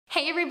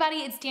Hey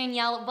everybody, it's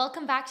Danielle.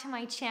 Welcome back to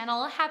my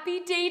channel.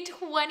 Happy day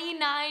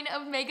 29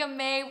 of Mega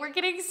May. We're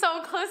getting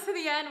so close to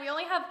the end. We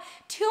only have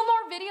 2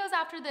 more videos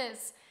after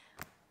this.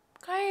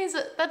 Guys,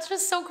 that's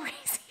just so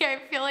crazy. I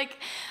feel like,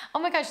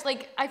 oh my gosh,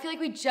 I feel like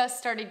we just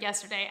started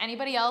yesterday.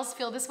 Anybody else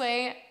feel this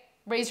way?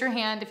 Raise your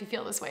hand if you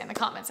feel this way in the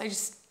comments.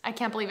 I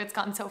can't believe it's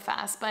gone so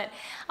fast, but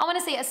I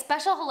wanna say a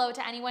special hello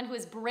to anyone who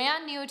is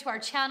brand new to our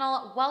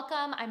channel.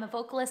 Welcome, I'm a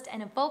vocalist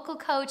and a vocal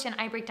coach, and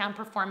I break down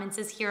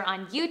performances here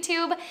on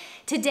YouTube.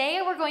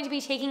 Today, we're going to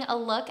be taking a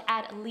look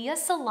at Lea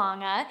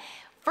Salonga.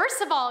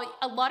 First of all,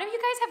 a lot of you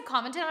guys have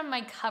commented on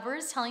my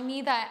covers telling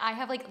me that I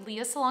have like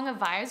Lea Salonga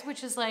vibes,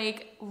 which is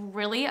like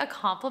really a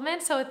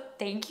compliment. So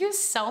thank you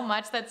so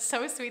much. That's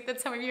so sweet that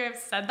some of you have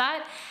said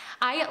that.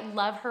 I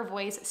love her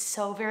voice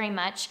so very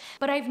much,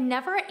 but I've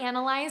never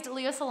analyzed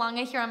Lea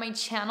Salonga here on my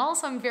channel,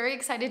 so I'm very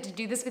excited to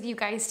do this with you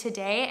guys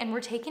today, and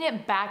we're taking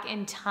it back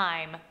in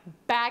time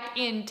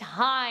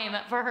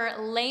for her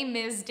Les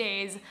Mis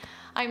days.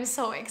 I'm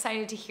so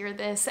excited to hear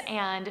this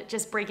and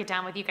just break it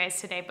down with you guys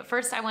today. But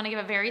first, I want to give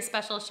a very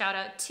special shout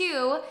out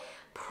to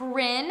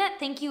Prin.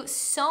 Thank you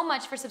so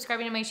much for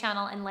subscribing to my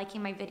channel and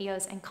liking my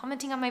videos and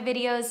commenting on my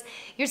videos.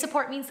 Your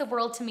support means the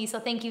world to me, so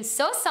thank you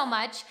so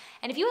much.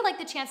 And if you would like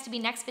the chance to be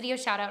next video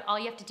shout out, all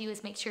you have to do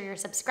is make sure you're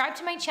subscribed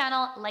to my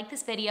channel, like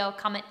this video,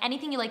 comment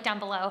anything you like down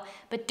below,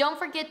 but don't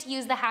forget to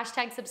use the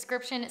hashtag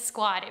subscription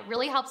squad. It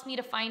really helps me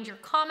to find your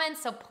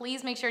comments, so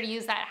please make sure to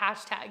use that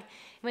hashtag. And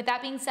with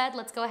that being said,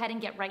 let's go ahead and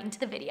get right into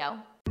the video.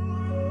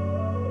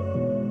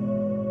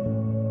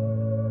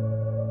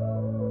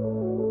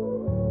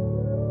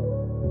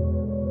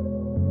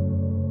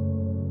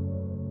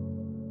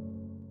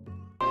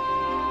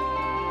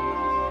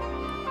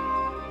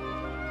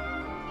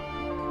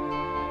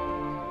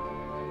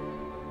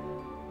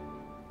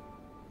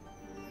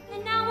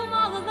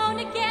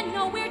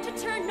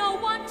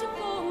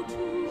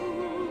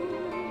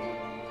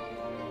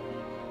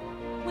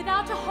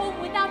 Without a home,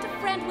 without a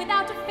friend,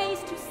 without a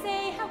face to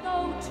say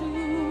hello to.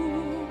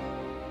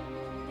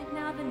 And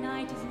now the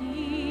night is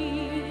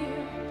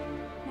near.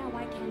 Now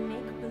I can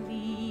make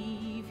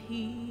believe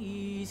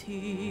he's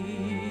here.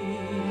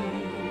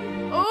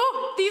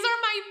 Oh, these are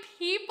my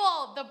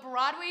people, the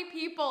Broadway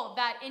people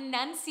that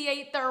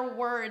enunciate their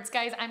words.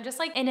 Guys, I'm just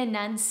like an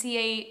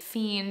enunciate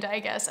fiend, I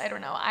guess. I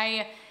don't know.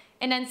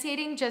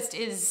 Enunciating just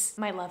is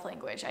my love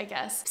language, I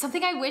guess.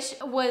 Something I wish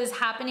was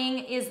happening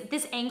is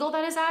this angle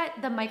that is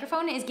at, the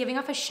microphone is giving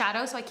off a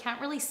shadow, so I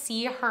can't really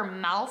see her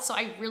mouth. So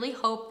I really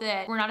hope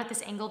that we're not at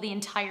this angle the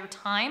entire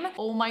time.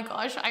 Oh my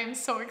gosh, I am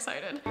so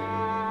excited.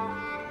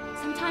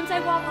 Sometimes I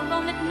walk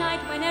alone at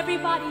night when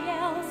everybody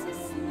else is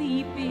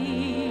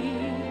sleeping.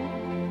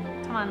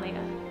 Come on, Lea.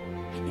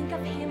 I think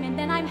of him and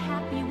then I'm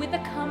happy with the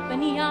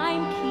company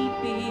I'm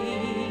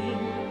keeping.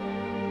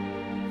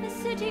 The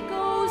city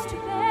goes to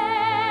bed,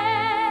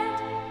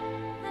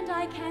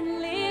 I can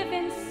live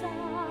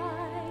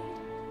inside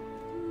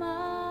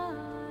my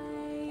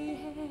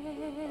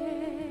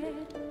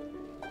head.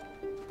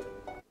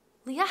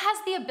 Lea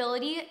has the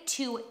ability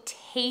to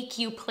take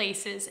you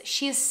places.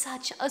 She is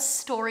such a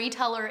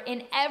storyteller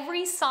in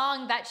every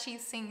song that she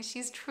sings.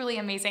 She's truly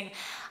amazing.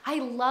 I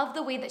love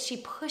the way that she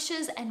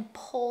pushes and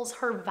pulls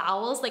her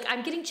vowels. Like,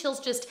 I'm getting chills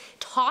just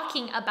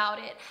talking about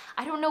it.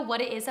 I don't know what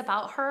it is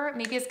about her.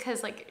 Maybe it's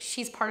because like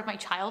she's part of my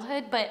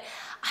childhood, but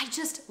I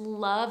just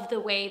love the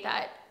way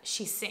that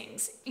she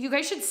sings. You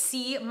guys should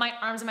see my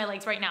arms and my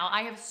legs right now.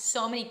 I have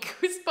so many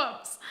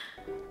goosebumps.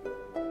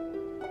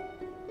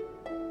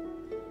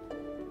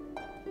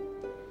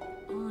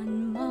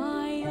 On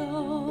my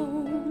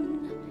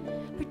own,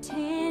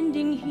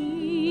 pretending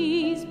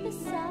he's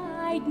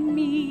beside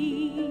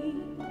me.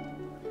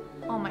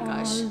 Oh my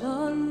gosh.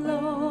 All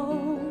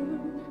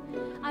alone,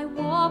 I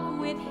walk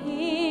with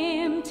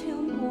him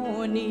till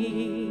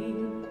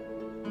morning.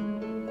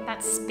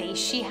 That space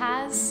she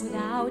has.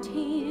 Without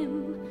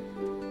him,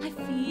 I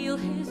feel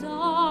his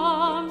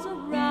arms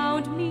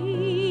around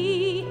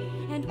me,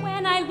 and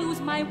when I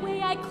lose my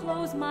way, I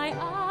close my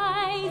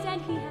eyes,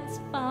 and he has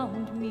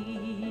found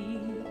me.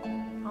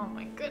 Oh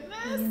my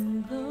goodness.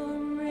 In the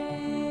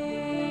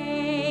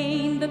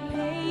rain, the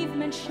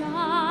pavement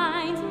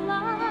shines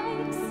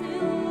like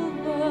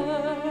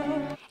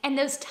silver. And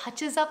those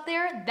touches up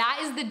there, that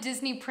is the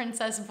Disney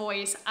princess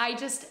voice.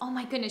 Oh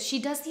my goodness, she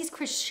does these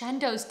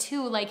crescendos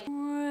too, like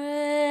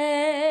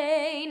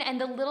rain, and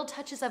the little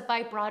touches of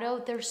vibrato,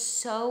 they're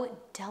so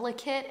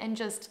delicate and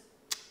just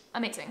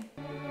amazing.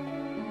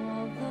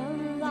 All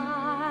the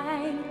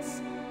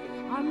lights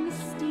are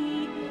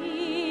misty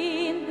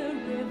in the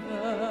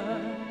river.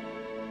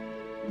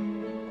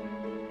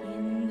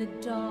 In the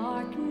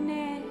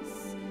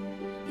darkness,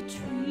 the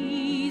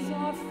trees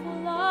are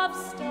full of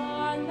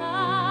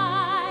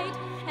starlight,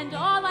 and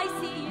all I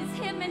see is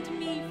him and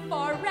me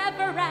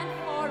forever and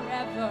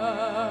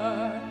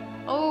forever.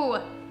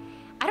 Oh,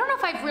 I don't know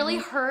if I've I've really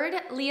heard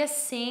Lea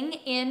sing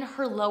in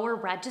her lower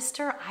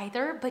register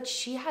either, but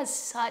she has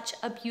such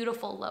a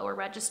beautiful lower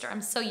register.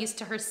 I'm so used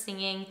to her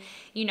singing,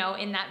 you know,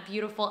 in that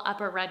beautiful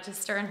upper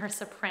register in her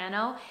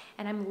soprano,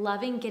 and I'm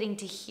loving getting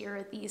to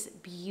hear these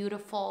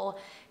beautiful,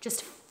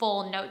 just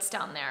full notes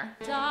down there.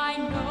 I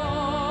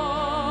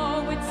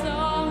know it's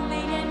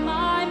only in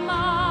my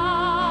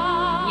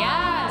mind.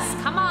 Yes,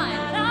 come on.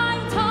 That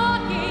I'm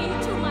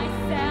talking to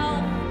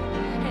myself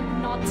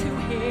and not to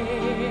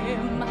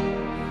him.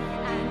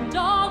 And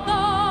although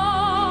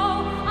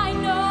I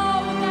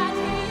know that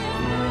he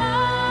is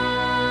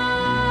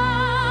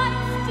blind,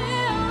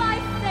 still I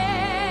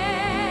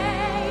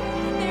say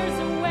there's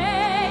a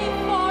way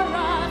for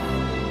us.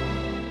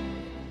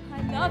 I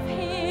love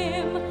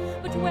him,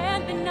 but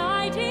when the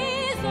night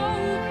is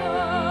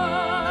over,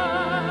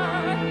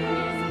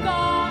 he's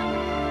gone.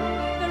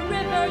 The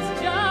river's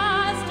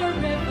just a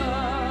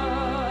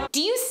river.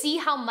 Do you see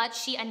how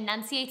much she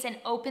enunciates and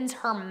opens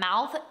her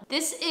mouth?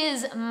 This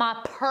is my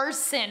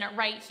person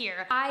right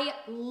here. I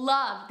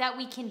love that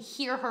we can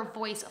hear her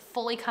voice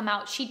fully come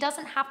out. She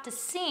doesn't have to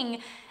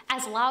sing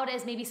as loud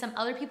as maybe some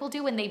other people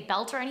do when they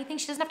belt or anything.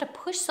 She doesn't have to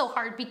push so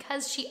hard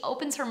because she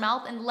opens her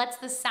mouth and lets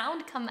the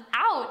sound come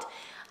out.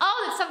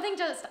 Oh, that's something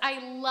just I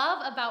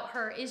love about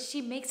her is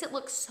she makes it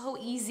look so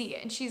easy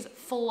and she's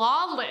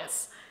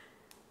flawless.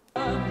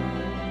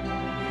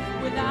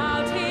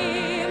 Without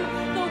him,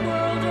 the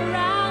world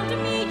around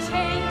me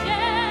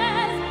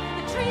changes.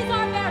 The trees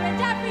are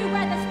buried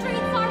everywhere, the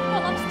streets are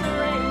full of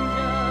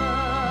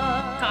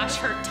strangers. Gosh,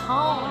 her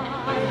tone.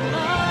 I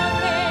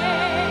love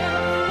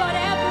him, but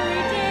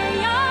every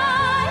day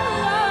I'm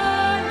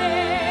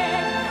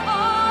learning.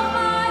 All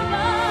my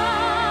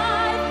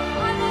life,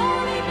 I've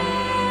only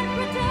been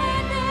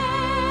pretending.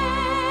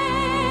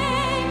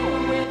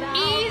 Without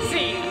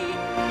Easy. me,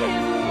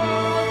 his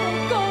world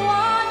will go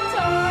on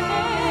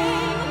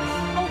turning.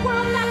 A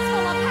world that's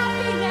full of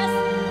happiness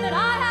that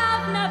I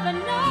have never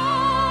known.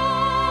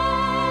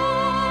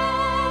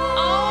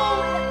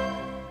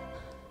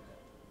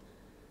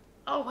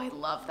 Oh, I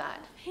love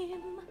that.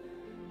 Him.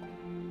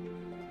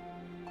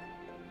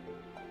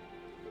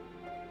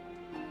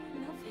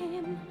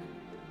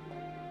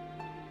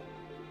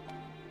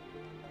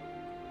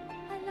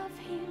 I love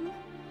him,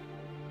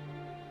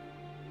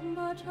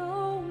 but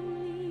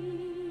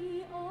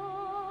only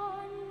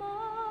on my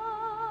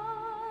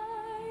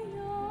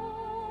own.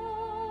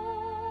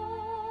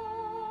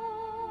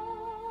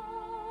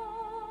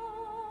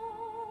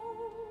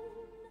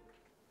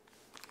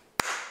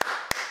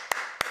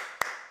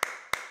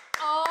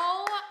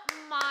 Oh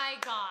my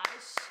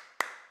gosh.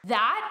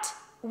 That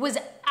was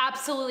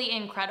absolutely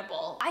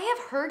incredible. I have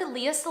heard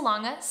Lea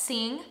Salonga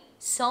sing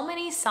so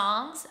many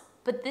songs,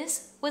 but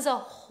this was a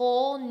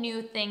whole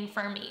new thing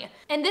for me.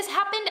 And this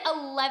happened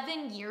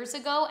 11 years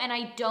ago, and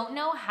I don't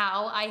know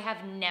how I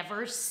have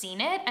never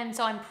seen it, and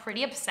so I'm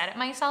pretty upset at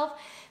myself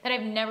that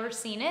I've never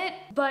seen it,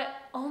 but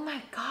oh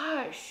my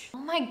gosh,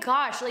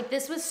 like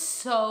this was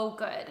so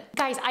good.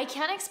 Guys, I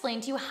can't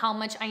explain to you how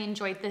much I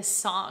enjoyed this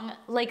song.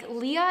 Like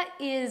Lea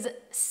is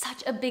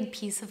such a big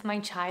piece of my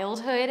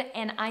childhood,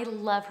 and I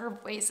love her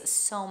voice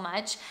so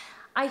much.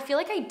 I feel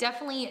like I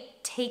definitely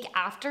take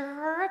after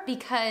her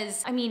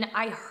because, I mean,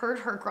 I heard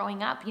her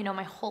growing up, you know,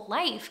 my whole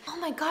life. Oh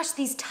my gosh,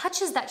 these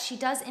touches that she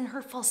does in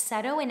her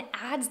falsetto and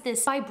adds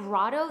this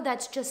vibrato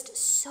that's just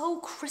so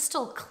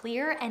crystal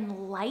clear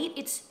and light.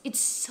 It's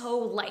so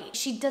light.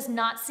 She does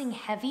not sing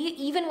heavy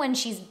even when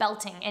she's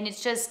belting, and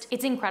it's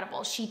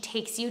incredible. She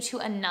takes you to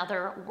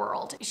another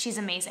world. She's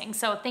amazing.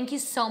 So thank you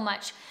so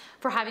much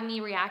for having me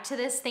react to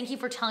this. Thank you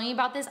for telling me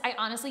about this. I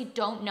honestly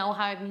don't know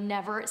how I've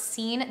never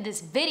seen this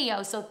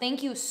video, so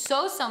thank you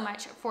so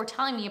much for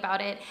telling me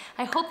about it.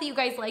 I hope that you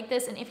guys like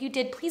this, and if you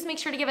did, please make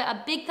sure to give it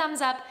a big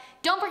thumbs up.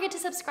 Don't forget to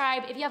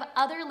subscribe. If you have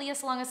other Lea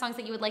Salonga songs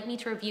that you would like me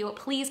to review,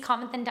 please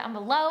comment them down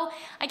below.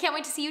 I can't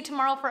wait to see you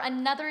tomorrow for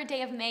another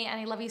day of May,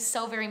 and I love you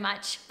so very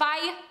much.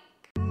 Bye.